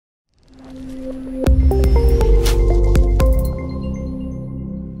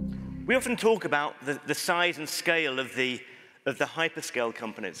often talk about the size and scale of the hyperscale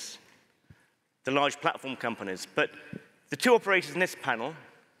companies, the large platform companies, but the two operators in this panel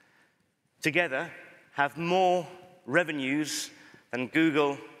together have more revenues than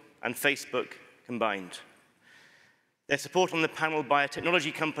Google and Facebook combined. They're supported on the panel by a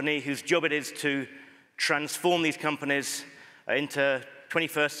technology company whose job it is to transform these companies into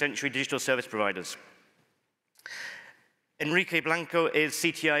 21st century digital service providers. Enrique Blanco is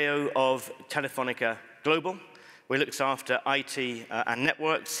CTIO of Telefonica Global, where he looks after IT and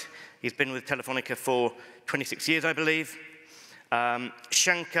networks. He's been with Telefonica for 26 years, I believe.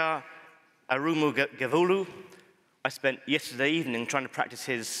 Shankar Arumugavulu. I spent yesterday evening trying to practice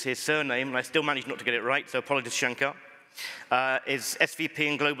his surname, and I still managed not to get it right, so apologies, Shankar. Is SVP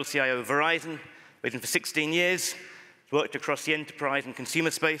and Global CIO of Verizon, with him for 16 years, worked across the enterprise and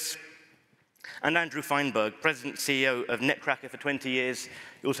consumer space. And Andrew Feinberg, President and CEO of Netcracker for 20 years.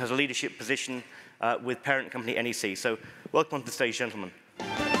 He also has a leadership position with parent company NEC. So welcome onto the stage, gentlemen.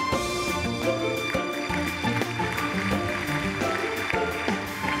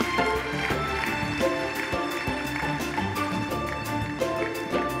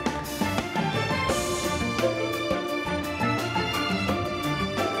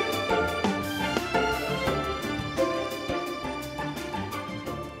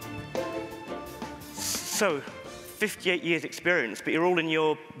 So, 58 years experience, but you're all in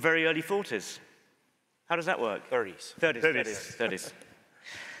your very early 40s. How does that work? 30s.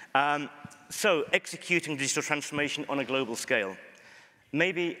 30s. So, executing digital transformation on a global scale.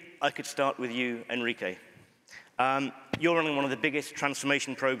 Maybe I could start with you, Enrique. You're running one of the biggest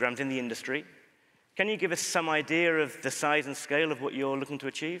transformation programs in the industry. Can you give us some idea of the size and scale of what you're looking to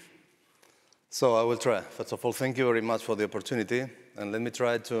achieve? So I will try. First of all, thank you very much for the opportunity. And let me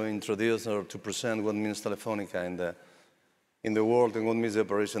try to introduce or to present what means Telefonica in the world and what means the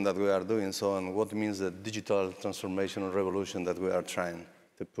operation that we are doing, so and what means the digital transformation and revolution that we are trying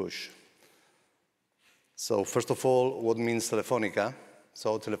to push. So first of all, what means Telefonica?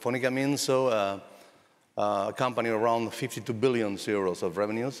 So Telefonica means a company around 52 billion euros of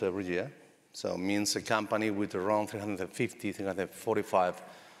revenues every year. So it means a company with around 350, 345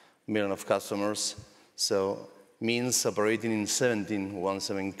 million of customers. So means operating in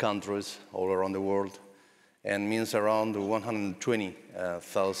 17 countries all around the world, and means around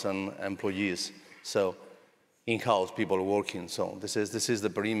 120,000 employees. So in-house people working. So this is the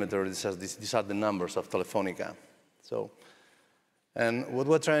perimeter. These are the numbers of Telefonica. So, and what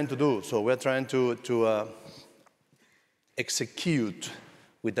we're trying to do, so we're trying to execute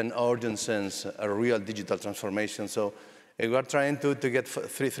with an urgent sense a real digital transformation. So we are trying to get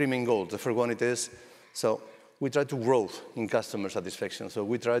three main goals. The first one it is, so we try to grow in customer satisfaction. So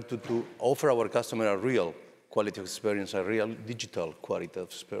we try to offer our customer a real quality of experience, a real digital quality of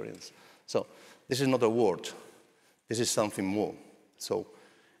experience. So this is not a word. This is something more. So,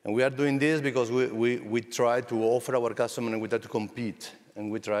 and we are doing this because we try to offer our customer and we try to compete and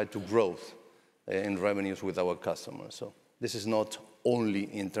we try to grow in revenues with our customers. So this is not only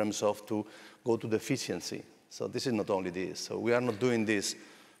in terms of to go to the efficiency. So this is not only this. So we are not doing this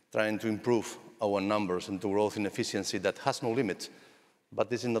trying to improve our numbers and to growth in efficiency that has no limit.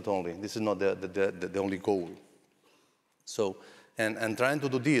 But this is not the only goal. So, and trying to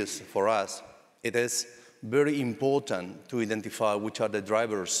do this for us, it is very important to identify which are the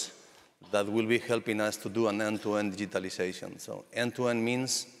drivers that will be helping us to do an end-to-end digitalization. So end-to-end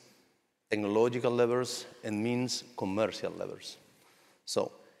means technological levers and means commercial levers.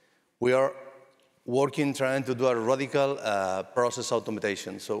 So we are working, trying to do a radical process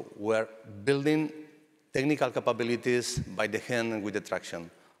automation. So we're building technical capabilities by the hand and with the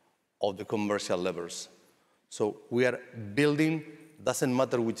traction of the commercial levers. So we are building, doesn't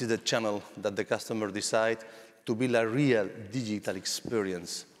matter which is the channel that the customer decide, to build a real digital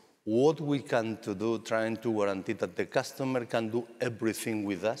experience. What we can to do, trying to guarantee that the customer can do everything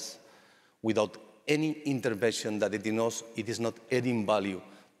with us without any intervention that it is not adding value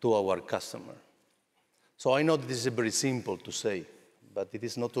to our customer. So I know that this is very simple to say, but it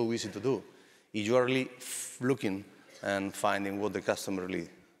is not so easy to do. If you are really looking and finding what the customer really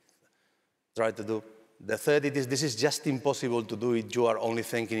try to do. The third, this is just impossible to do if you are only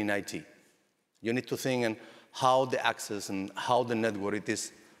thinking in IT. You need to think in how the access and how the network it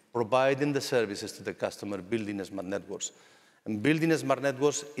is providing the services to the customer, building smart networks. And building smart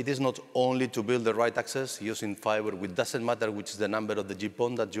networks, it is not only to build the right access using fiber, which doesn't matter which is the number of the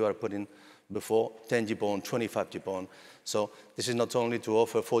GPON that you are putting before, 10 GPON, 25 GPON. So this is not only to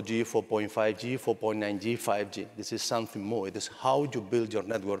offer 4G, 4.5G, 4.9G, 5G. This is something more. It is how you build your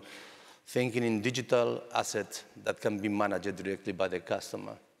network, thinking in digital assets that can be managed directly by the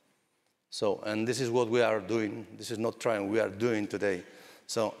customer. So, and this is what we are doing. This is not trying, we are doing today.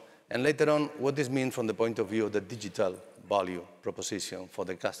 So, and later on, what this means from the point of view of the digital value proposition for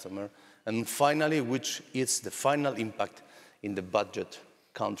the customer. And finally, which is the final impact in the budget,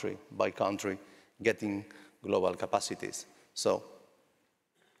 country by country, getting global capacities. So,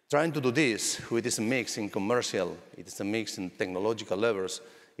 trying to do this with this mix in commercial, it is a mix in technological levels,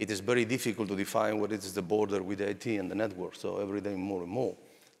 it is very difficult to define what is the border with the IT and the network, so every day more and more.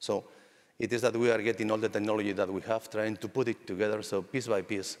 So it is that we are getting all the technology that we have, trying to put it together, so piece by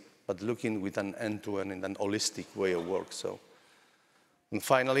piece, but looking with an end-to-end and an holistic way of work. So, and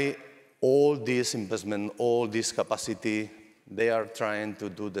finally, all this investment, all this capacity, they are trying to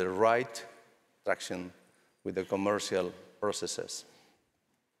do the right traction with the commercial processes.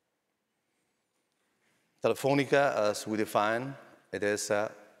 Telefónica, as we define, it is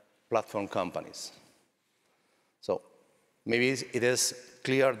platform companies. So maybe it is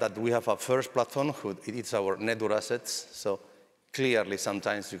clear that we have a first platform, it's our network assets. So clearly,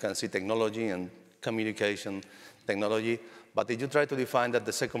 sometimes you can see technology and communication technology. But if you try to define that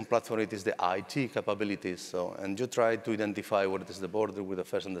the second platform, it is the IT capabilities. So, and you try to identify what is the border with the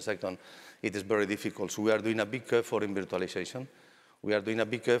first and the second, it is very difficult. So we are doing a big effort in virtualization. We are doing a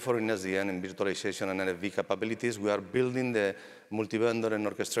big effort in SDN, in virtualization and NFV capabilities. We are building the multi-vendor and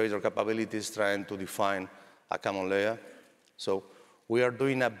orchestrator capabilities, trying to define a common layer. So we are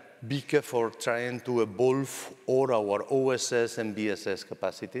doing a big effort trying to evolve all our OSS and BSS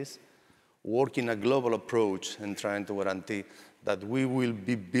capacities, working a global approach and trying to guarantee that we will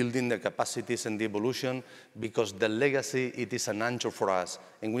be building the capacities and the evolution, because the legacy, it is an anchor for us,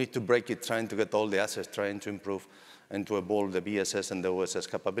 and we need to break it, trying to get all the assets, trying to improve and to evolve the BSS and the OSS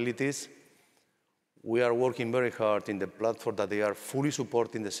capabilities. We are working very hard in the platform that they are fully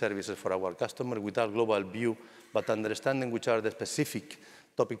supporting the services for our customers with our global view, but understanding which are the specific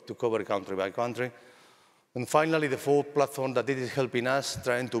topic to cover country by country. And finally, the fourth platform that it is helping us,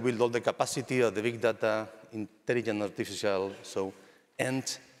 trying to build all the capacity of the big data, intelligent artificial, so,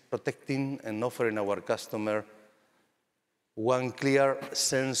 and protecting and offering our customer one clear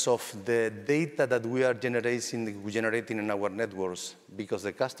sense of the data that we are generating in our networks, because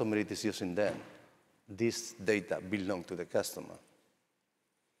the customer is using them. This data belongs to the customer.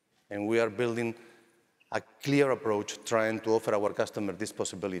 And we are building a clear approach, trying to offer our customer this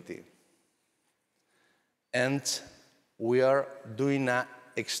possibility. And we are doing an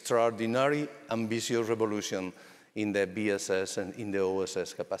extraordinary, ambitious revolution in the BSS and in the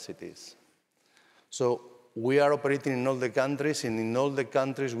OSS capacities. So we are operating in all the countries, and in all the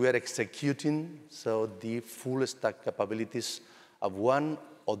countries we are executing the full stack capabilities of one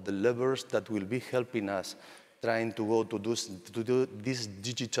of the levers that will be helping us trying to go to do this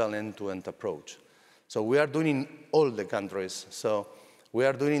digital end-to-end approach. So we are doing in all the countries. So we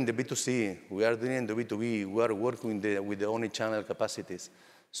are doing in the B2C, we are doing in the B2B, we are working with the omni-channel capacities.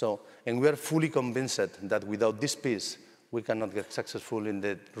 So, and we are fully convinced that without this piece, we cannot get successful in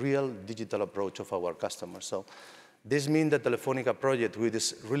the real digital approach of our customers. So this means the Telefónica project, which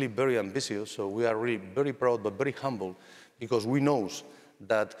is really very ambitious, so we are really very proud but very humble, because we know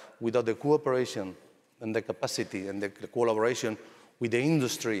that without the cooperation and the capacity and the collaboration with the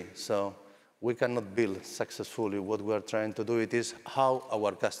industry, so we cannot build successfully what we are trying to do. It is how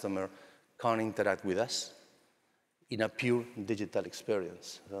our customer can interact with us in a pure digital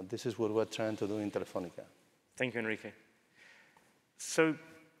experience. So this is what we're trying to do in Telefónica. Thank you, Enrique. So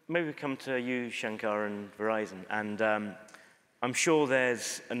maybe we come to you, Shankar, and Verizon. And I'm sure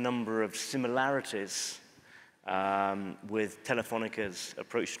there's a number of similarities with Telefónica's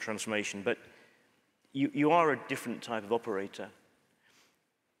approach to transformation, but you are a different type of operator.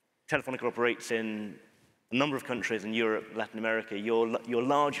 Telefónica operates in a number of countries in Europe, Latin America. You're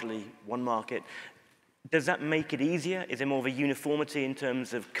largely one market. Does that make it easier? Is there more of a uniformity in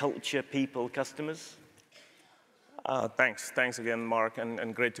terms of culture, people, customers? Thanks again, Mark,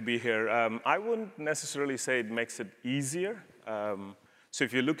 and great to be here. I wouldn't necessarily say it makes it easier. So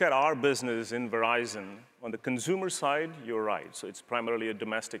if you look at our business in Verizon, on the consumer side, you're right. So it's primarily a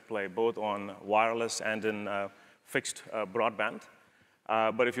domestic play, both on wireless and in fixed broadband.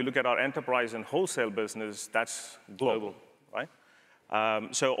 But if you look at our enterprise and wholesale business, that's global, right?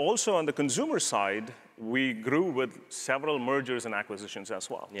 So also on the consumer side, we grew with several mergers and acquisitions as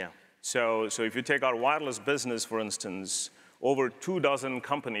well. Yeah. So if you take our wireless business, for instance, over 24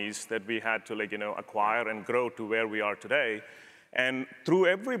 companies that we had to acquire and grow to where we are today. And through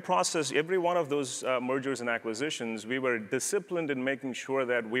every process, every one of those mergers and acquisitions, we were disciplined in making sure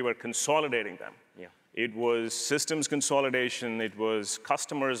that we were consolidating them. Yeah. It was systems consolidation. It was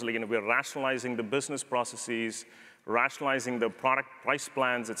customers, we were rationalizing the business processes, rationalizing the product price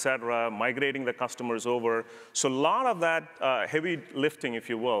plans, et cetera, migrating the customers over. So a lot of that heavy lifting, if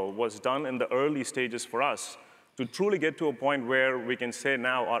you will, was done in the early stages for us to truly get to a point where we can say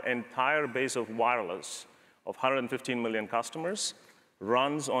now our entire base of wireless of 115 million customers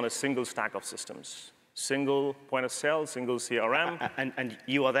runs on a single stack of systems. Single point of sale, single CRM. And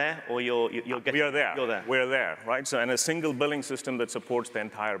you are there, or you're getting... We are there. You're there. We're there, right? So, and a single billing system that supports the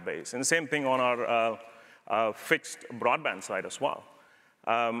entire base. And the same thing on our fixed broadband side as well.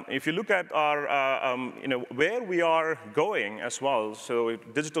 If you look at our, where we are going as well, so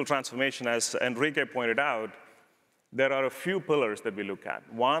digital transformation, as Enrique pointed out, there are a few pillars that we look at.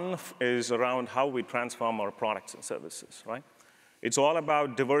 One is around how we transform our products and services, right? It's all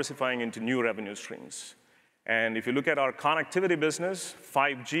about diversifying into new revenue streams. And if you look at our connectivity business,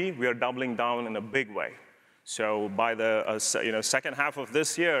 5G, we are doubling down in a big way. So by the second half of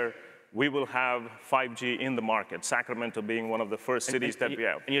this year, we will have 5G in the market, Sacramento being one of the first cities that we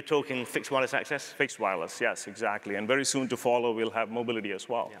have. And you're talking fixed wireless access? Fixed wireless, yes, exactly. And very soon to follow, we'll have mobility as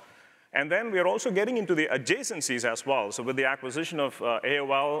well. Yeah. And then we are also getting into the adjacencies as well. So with the acquisition of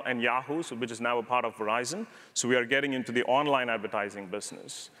AOL and Yahoo, which is now a part of Verizon, so we are getting into the online advertising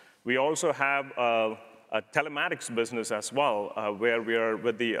business. We also have a telematics business as well, where we are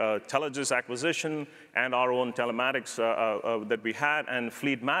with the Telogis acquisition and our own telematics that we had, and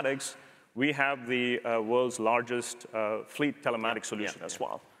Fleetmatics, we have the world's largest fleet telematics solution as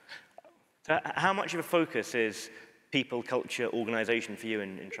well. How much of a focus is people, culture, organization for you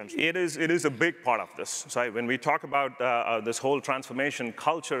in transformation? It is a big part of this. So when we talk about this whole transformation,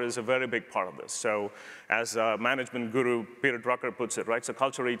 culture is a very big part of this. So as management guru Peter Drucker puts it, right? So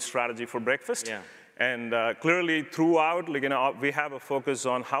culture eats strategy for breakfast. Yeah. And clearly throughout, we have a focus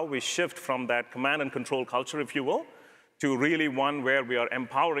on how we shift from that command and control culture, if you will, to really one where we are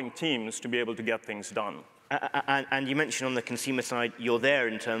empowering teams to be able to get things done. And you mentioned on the consumer side, you're there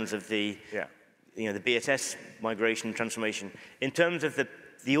in terms of the the BSS migration transformation. In terms of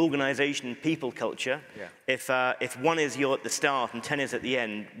the organization, people culture, if 1 is you're at the start and 10 is at the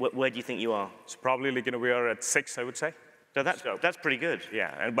end, where do you think you are? It's probably we are at 6, I would say. So that's pretty good.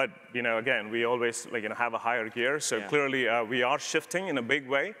 Yeah, but again, we always have a higher gear. So clearly, we are shifting in a big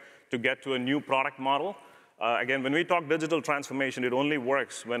way to get to a new product model. Again, when we talk digital transformation, it only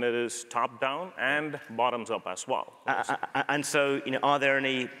works when it is top-down and bottoms-up as well. And so, are there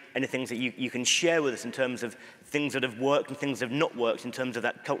any things that you can share with us in terms of things that have worked and things that have not worked in terms of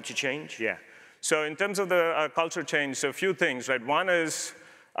that culture change? Yeah. So in terms of the culture change, so a few things, right? One is,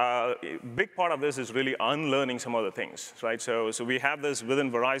 a big part of this is really unlearning some other things, right? So we have this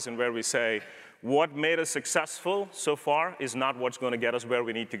within Verizon where we say, what made us successful so far is not what's going to get us where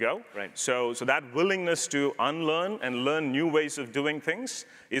we need to go. Right. So that willingness to unlearn and learn new ways of doing things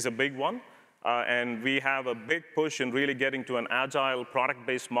is a big one. And we have a big push in really getting to an agile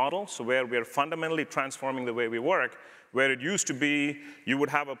product-based model, so where we're fundamentally transforming the way we work, where it used to be you would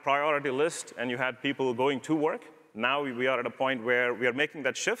have a priority list and you had people going to work. Now we are at a point where we are making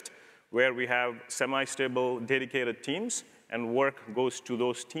that shift, where we have semi-stable, dedicated teams, and work goes to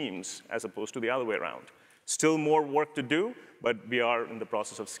those teams as opposed to the other way around. Still more work to do, but we are in the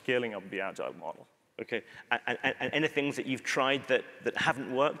process of scaling up the agile model. Okay, and any things that you've tried that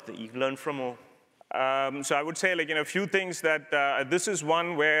haven't worked that you've learned from, or? So I would say a few things that this is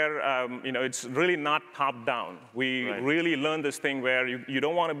one where it's really not top down. We really learned this thing where you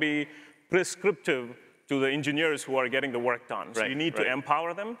don't want to be prescriptive to the engineers who are getting the work done. So you need to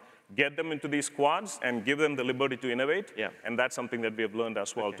empower them, get them into these squads, and give them the liberty to innovate. Yeah. And that's something that we have learned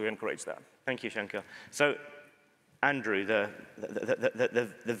as well to encourage that. Thank you, Shankar. So, Andrew, the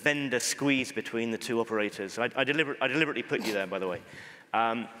vendor squeeze between the two operators. I deliberately put you there, by the way.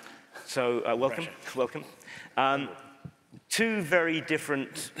 Welcome. Welcome. Two very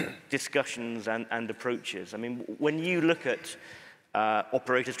different discussions and approaches. I mean, when you look at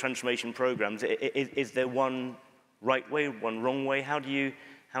operators' transformation programs, is there one right way, one wrong way? How do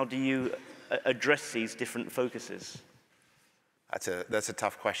you address these different focuses? That's a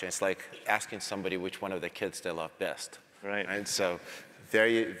tough question. It's like asking somebody which one of their kids they love best. Right. And so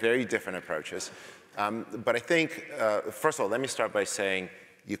very, very different approaches. But I think, first of all, let me start by saying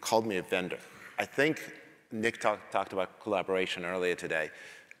you called me a vendor. I think Nick talked about collaboration earlier today.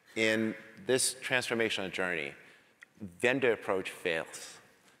 In this transformational journey, vendor approach fails.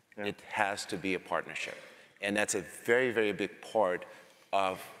 Yeah. It has to be a partnership. And that's a very, very big part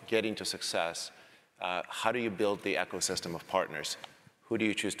of getting to success. How do you build the ecosystem of partners? Who do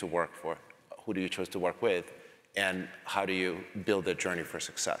you choose to work for? Who do you choose to work with? And how do you build a journey for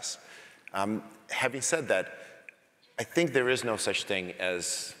success? Having said that, I think there is no such thing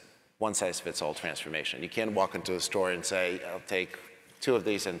as one-size-fits-all transformation. You can't walk into a store and say, I'll take 2 of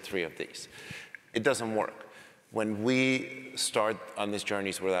these and 3 of these. It doesn't work. When we start on these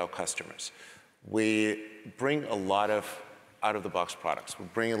journeys with our customers, we bring a lot of out-of-the-box products. We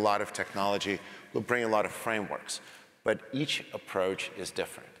bring a lot of technology. We bring a lot of frameworks. But each approach is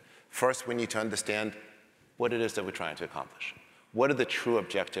different. First, we need to understand what it is that we're trying to accomplish. What are the true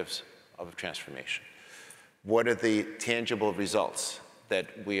objectives of a transformation? What are the tangible results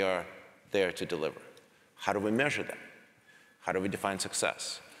that we are there to deliver? How do we measure them? How do we define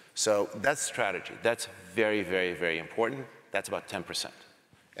success? So that's strategy. That's very, very, very important. That's about 10%.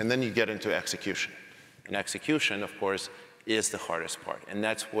 And then you get into execution. And execution, of course, is the hardest part. And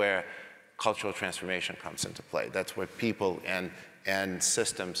that's where cultural transformation comes into play. That's where people and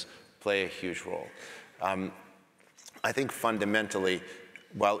systems play a huge role. I think fundamentally,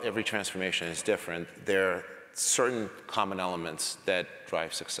 while every transformation is different, there are certain common elements that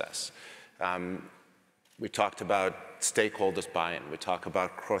drive success. We talked about stakeholders buy-in. We talk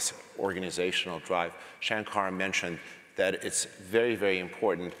about cross-organizational drive. Shankar mentioned that it's very, very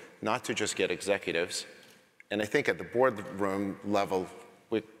important not to just get executives. And I think at the boardroom level,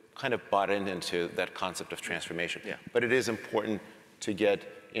 we kind of bought into that concept of transformation. Yeah. But it is important to get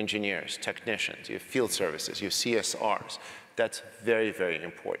engineers, technicians, you have field services, you have CSRs. That's very, very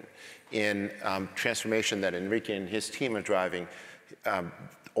important. In transformation that Enrique and his team are driving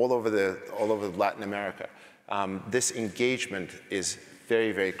all over Latin America, this engagement is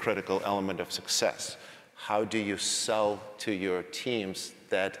very, very critical element of success. How do you sell to your teams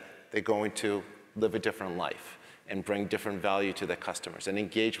that they're going to live a different life and bring different value to their customers and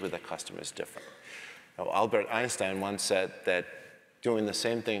engage with their customers differently? Now, Albert Einstein once said that doing the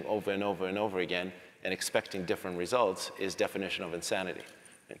same thing over and over and over again and expecting different results is definition of insanity.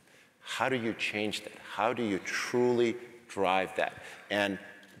 How do you change that? How do you truly drive that? And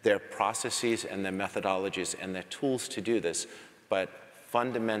there are processes and their methodologies and their tools to do this, but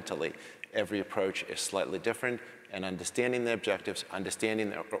fundamentally, every approach is slightly different, and understanding the objectives, understanding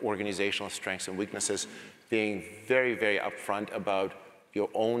their organizational strengths and weaknesses, being very, very upfront about your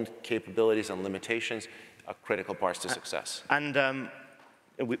own capabilities and limitations are critical parts to success. And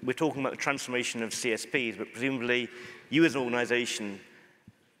we're talking about the transformation of CSPs, but presumably you as an organization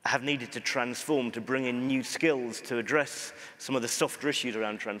have needed to transform to bring in new skills to address some of the softer issues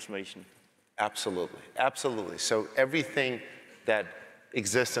around transformation. Absolutely, absolutely. So everything that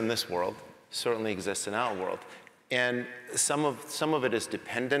exists in this world certainly exists in our world. And some of it is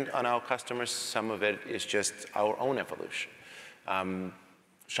dependent on our customers, some of it is just our own evolution.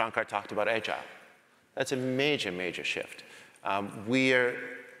 Shankar talked about agile. That's a major, major shift. We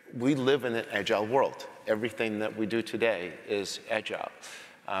live in an agile world. Everything that we do today is agile.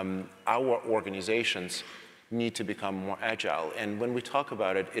 Our organizations need to become more agile. And when we talk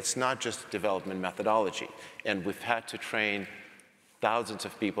about it, it's not just development methodology. And we've had to train thousands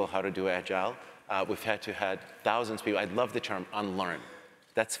of people how to do agile. We've had to have thousands of people. I love the term unlearn.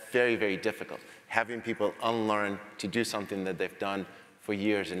 That's very, very difficult. Having people unlearn to do something that they've done for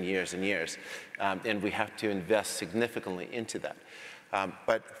years and years and years. And we have to invest significantly into that.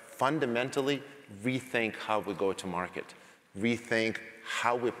 But fundamentally, rethink how we go to market. Rethink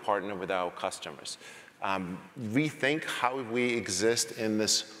how we partner with our customers. Rethink how we exist in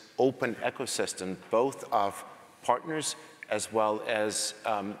this open ecosystem, both of partners as well as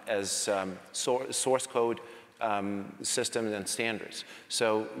source code systems and standards.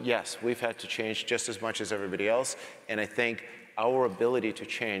 So yes, we've had to change just as much as everybody else, and I think our ability to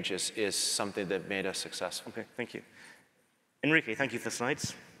change is something that made us successful. Okay, thank you. Enrique, thank you for the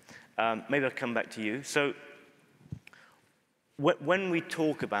slides. Maybe I'll come back to you. So when we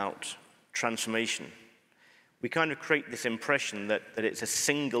talk about transformation, we kind of create this impression that it's a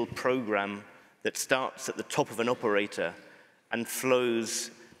single program that starts at the top of an operator and flows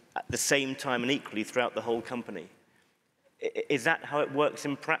at the same time and equally throughout the whole company. Is that how it works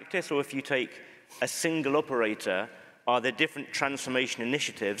in practice? Or if you take a single operator, are there different transformation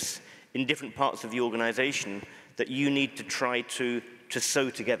initiatives in different parts of the organization that you need to try to sew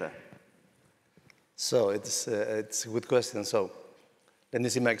together? So it's a good question. So let me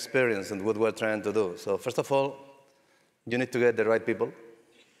see my experience and what we're trying to do. So first of all, you need to get the right people.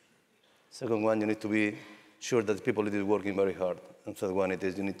 Second one, you need to be sure that people are working very hard. And third one, it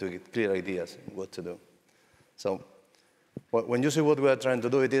is you need to get clear ideas on what to do. So when you see what we are trying to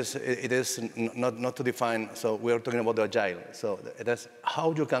do, it is not to define. So we are talking about the agile. So it is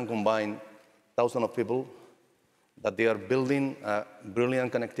how you can combine thousands of people that they are building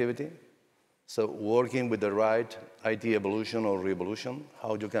brilliant connectivity. So working with the right IT evolution or revolution,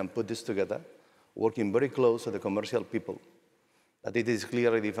 how you can put this together, working very close with the commercial people that it is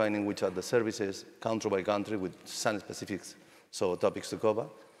clearly defining which are the services, country by country, with some specifics, so topics to cover.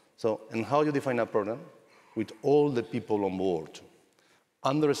 So, and how you define a program with all the people on board,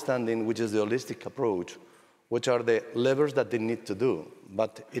 understanding which is the holistic approach, which are the levers that they need to do,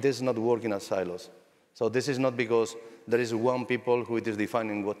 but it is not working as silos. So this is not because there is one people who is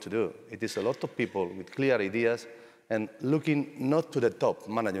defining what to do. It is a lot of people with clear ideas and looking not to the top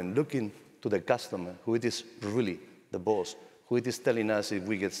management, looking to the customer, who it is really the boss, who it is telling us if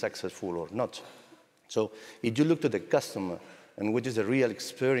we get successful or not. So if you look to the customer and which is the real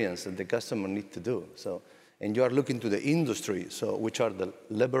experience that the customer needs to do, so, and you are looking to the industry, so which are the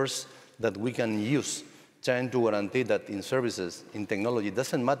levers that we can use, trying to guarantee that in services, in technology, it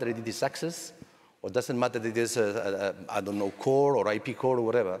doesn't matter if it is access, or doesn't matter if it is, I don't know, core or IP core or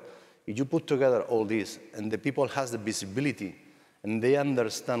whatever. If you put together all this, and the people has the visibility, and they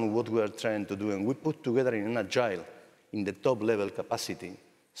understand what we are trying to do, and we put together in an agile, in the top level capacity,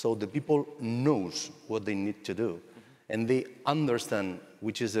 so the people knows what they need to do, and they understand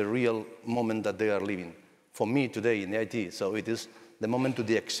which is the real moment that they are living. For me today in the IT, so it is the moment to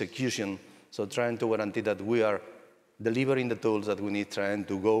the execution, so trying to guarantee that we are delivering the tools that we need, trying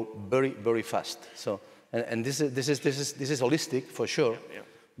to go very, very fast. So, and this is holistic for sure,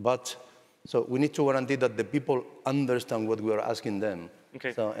 but so we need to guarantee that the people understand what we are asking them.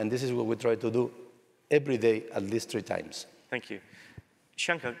 Okay. So, and this is what we try to do every day, at least 3 times. Thank you.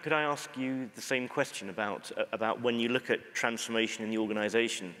 Shankar, could I ask you the same question about when you look at transformation in the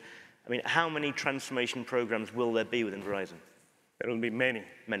organization? I mean, how many transformation programs will there be within Verizon? There will be many.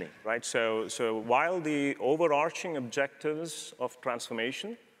 Many. Right? So while the overarching objectives of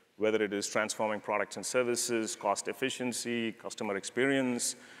transformation, whether it is transforming products and services, cost efficiency, customer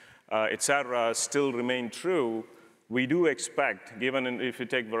experience, et cetera, still remain true, we do expect, given if you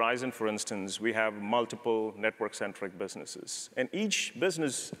take Verizon, for instance, we have multiple network-centric businesses. And each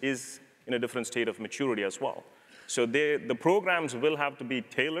business is in a different state of maturity as well. So the programs will have to be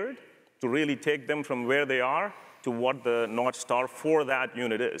tailored to really take them from where they are to what the North Star for that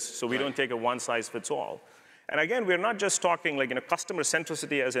unit is. So we don't take a one-size-fits-all. And again, we're not just talking like, customer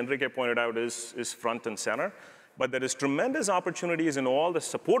centricity, as Enrique pointed out, is front and center, but there is tremendous opportunities in all the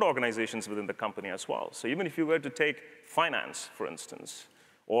support organizations within the company as well. So even if you were to take finance, for instance,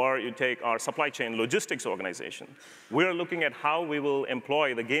 or you take our supply chain logistics organization, we're looking at how we will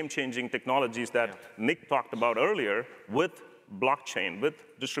employ the game-changing technologies that Nick talked about earlier with blockchain, with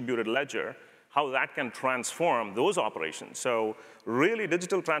distributed ledger, how that can transform those operations. So really,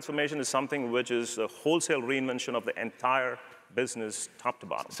 digital transformation is something which is a wholesale reinvention of the entire business, top to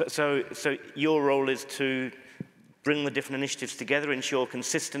bottom. So your role is to bring the different initiatives together, ensure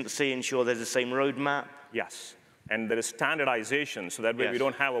consistency, ensure there's the same roadmap? Yes, and there is standardization, so that way we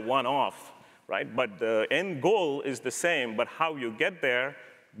don't have a one-off, right? But the end goal is the same, but how you get there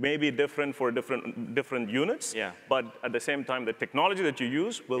may be different for different units, but at the same time, the technology that you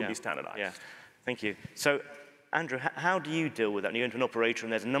use will be standardized. Yeah. Thank you. So, Andrew, how do you deal with that? You go into an operator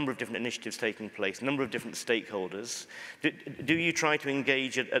and there's a number of different initiatives taking place, a number of different stakeholders. Do you try to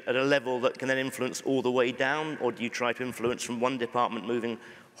engage at a level that can then influence all the way down, or do you try to influence from one department moving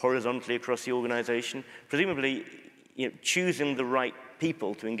horizontally across the organization? Presumably, choosing the right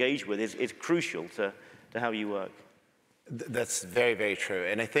people to engage with is crucial to how you work. That's very, very true.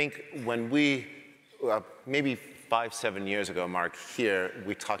 And I think when we, maybe 5-7 years ago, Mark, here,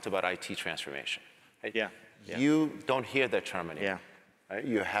 we talked about IT transformation. Right? Yeah. You don't hear that term anymore. Right?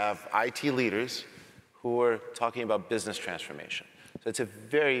 You have IT leaders who are talking about business transformation. So it's a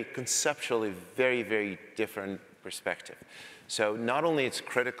very, conceptually, very, very different perspective. So not only it's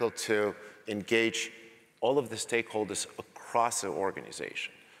critical to engage all of the stakeholders across the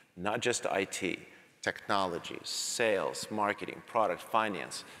organization, not just IT, technology, sales, marketing, product,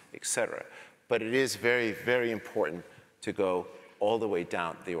 finance, et cetera, but it is very, very important to go all the way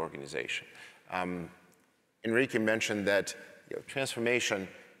down the organization. Enrique mentioned that transformation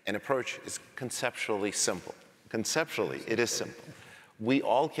and approach is conceptually simple. Conceptually, it is simple. We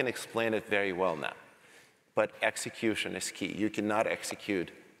all can explain it very well now, but execution is key. You cannot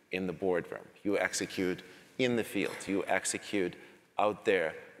execute in the boardroom. You execute in the field. You execute out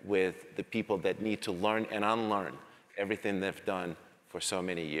there with the people that need to learn and unlearn everything they've done for so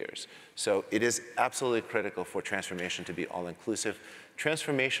many years. So it is absolutely critical for transformation to be all-inclusive.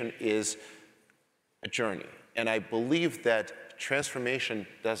 Transformation is a journey, and I believe that transformation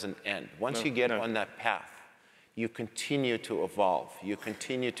doesn't end. Once you get on that path, you continue to evolve, you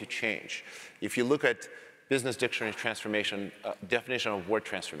continue to change. If you look at Business Dictionary transformation, definition of word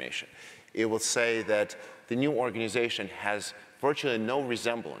transformation, it will say that the new organization has virtually no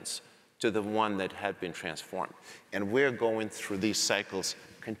resemblance to the one that had been transformed. And we're going through these cycles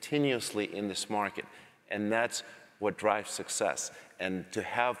continuously in this market. And that's what drives success. And to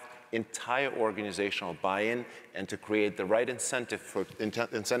have entire organizational buy-in and to create the right incentives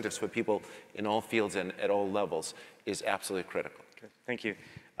for people in all fields and at all levels is absolutely critical. Okay, thank you.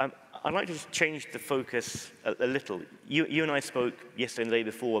 I'd like to just change the focus a little. You and I spoke yesterday and the day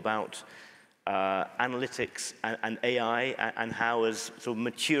before about analytics and AI and how, as sort of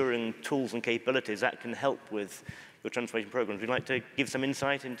maturing tools and capabilities, that can help with your transformation programs. Would you like to give some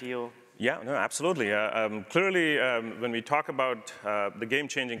insight into your? Yeah, no, absolutely. Clearly, when we talk about the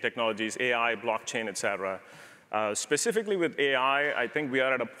game-changing technologies, AI, blockchain, et cetera, specifically with AI, I think we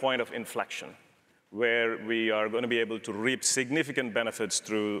are at a point of inflection where we are going to be able to reap significant benefits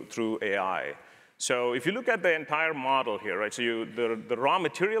through AI. So if you look at the entire model here, right, so the raw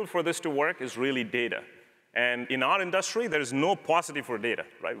material for this to work is really data. And in our industry, there is no paucity for data,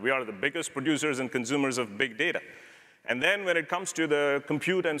 right? We are the biggest producers and consumers of big data. And then when it comes to the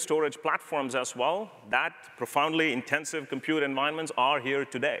compute and storage platforms as well, that profoundly intensive compute environments are here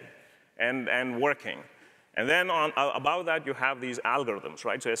today and working. And then above that, you have these algorithms,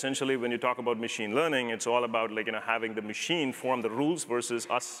 right? So essentially, when you talk about machine learning, it's all about having the machine form the rules versus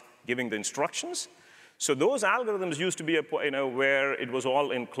us giving the instructions. So those algorithms used to be where it was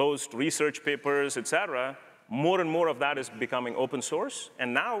all in closed research papers, et cetera. More and more of that is becoming open source.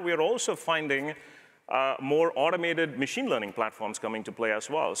 And now we're also finding more automated machine learning platforms coming to play as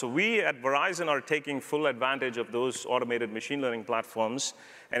well. So we at Verizon are taking full advantage of those automated machine learning platforms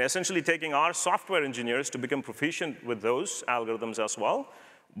and essentially taking our software engineers to become proficient with those algorithms as well.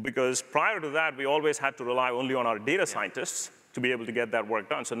 Because prior to that, we always had to rely only on our data scientists to be able to get that work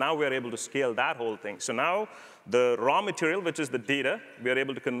done. So now we're able to scale that whole thing. So now the raw material, which is the data, we are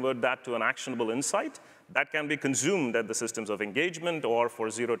able to convert that to an actionable insight that can be consumed at the systems of engagement or for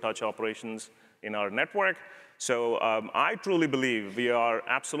zero-touch operations in our network. So I truly believe we are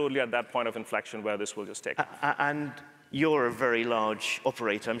absolutely at that point of inflection where this will just take off. And you're a very large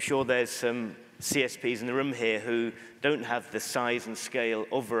operator. I'm sure there's some CSPs in the room here who don't have the size and scale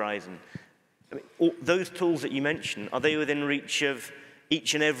of Verizon. I mean, those tools that you mentioned, are they within reach of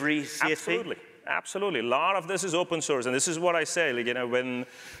each and every CSP? Absolutely. Absolutely. A lot of this is open source. And this is what I say,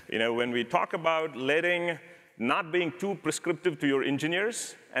 when we talk about not being too prescriptive to your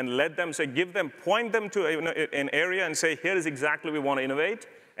engineers and let them point them to an area and say, here is exactly we want to innovate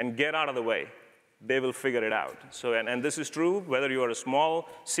and get out of the way. They will figure it out. So, and this is true whether you are a small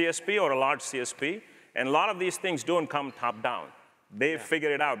CSP or a large CSP. And a lot of these things don't come top down. They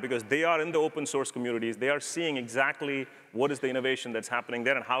figure it out because they are in the open source communities. They are seeing exactly what is the innovation that's happening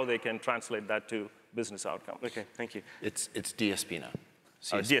there and how they can translate that to business outcomes. Okay, thank you. It's DSP now.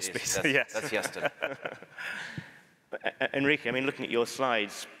 DSP, yes. That's yesterday. Enrique, I mean, looking at your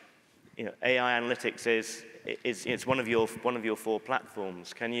slides, AI analytics is one of your 4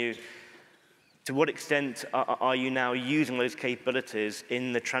 platforms. To what extent are you now using those capabilities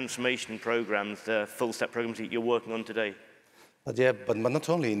in the transformation programs, the full step programs that you're working on today? But not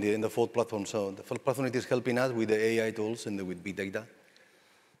only in the fourth platform. So the fourth platform, it is helping us with the AI tools and with big data.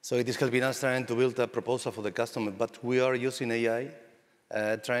 So it is helping us trying to build a proposal for the customer. But we are using AI,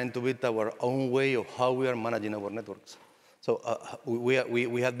 trying to build our own way of how we are managing our networks. So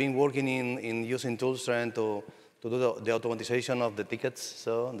we have been working in using tools trying to do the automatization of the tickets.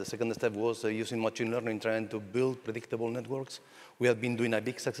 So the second step was using machine learning, trying to build predictable networks. We have been doing a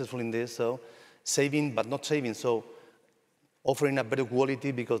big successful in this. So saving, but not saving. So offering a better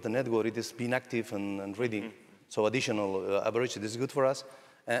quality because the network, it is being active and ready. So additional average, this is good for us.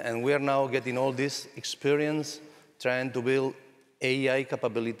 And we are now getting all this experience trying to build AI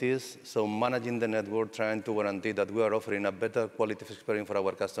capabilities, so managing the network, trying to guarantee that we are offering a better quality of experience for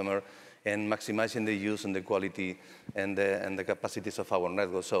our customer and maximizing the use and the quality and the capacities of our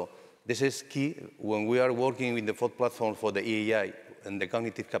network. So this is key. When we are working with the fourth platform for the AI and the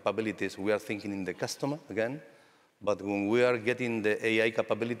cognitive capabilities, we are thinking in the customer again. But when we are getting the AI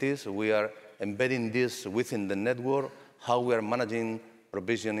capabilities, we are embedding this within the network, how we are managing,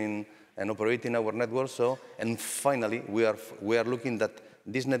 provisioning, and operating our network. So, and finally, we are looking that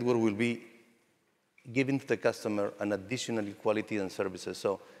this network will be giving to the customer an additional quality and services.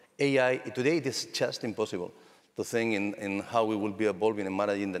 So AI, today it is just impossible to think in how we will be evolving and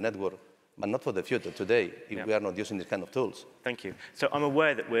managing the network, but not for the future, today, if we are not using these kind of tools. Thank you. So I'm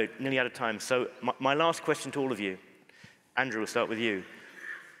aware that we're nearly out of time. So my last question to all of you, Andrew, we'll start with you.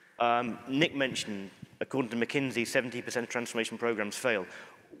 Nick mentioned, according to McKinsey, 70% of transformation programs fail.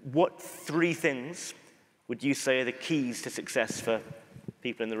 What 3 things would you say are the keys to success for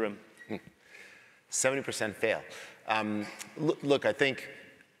people in the room? 70% fail. Look, I think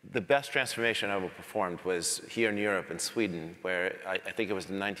The best transformation I ever performed was here in Europe, in Sweden, where I think it was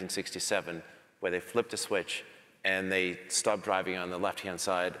in 1967, where they flipped a switch and they stopped driving on the left-hand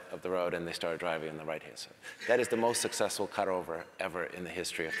side of the road and they started driving on the right-hand side. That is the most successful cutover ever in the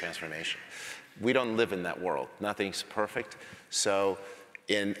history of transformation. We don't live in that world. Nothing's perfect. So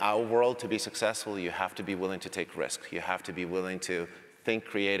in our world, to be successful, you have to be willing to take risks. You have to be willing to think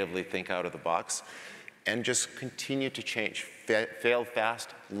creatively, think out of the box, and just continue to change. Fail fast,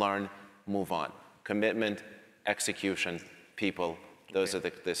 learn, move on. Commitment, execution, people, those are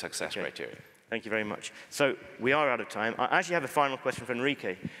the success criteria. Thank you very much. So we are out of time. I actually have a final question for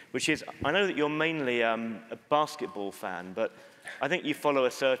Enrique, which is, I know that you're mainly a basketball fan, but I think you follow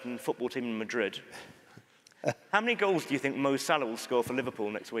a certain football team in Madrid. How many goals do you think Mo Salah will score for Liverpool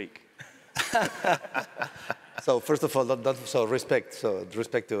next week? So first of all, respect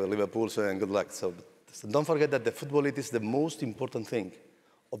to Liverpool, and good luck. So don't forget that the football is the most important thing,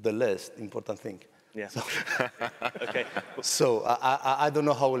 of the least important thing. Yeah. So, okay. So I don't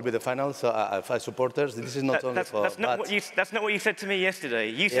know how will be the final. So five supporters. This is not only for. That's not what you said to me yesterday.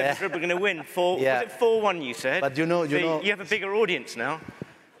 You said we're going to win. Was it 4-1? You said. But you have a bigger audience now.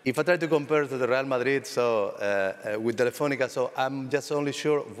 If I try to compare to the Real Madrid, with Telefonica, so I'm just only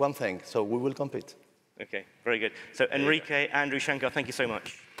sure of one thing. So we will compete. Okay. Very good. So Enrique, Andrew, Shankar, thank you so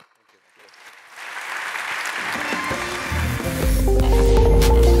much.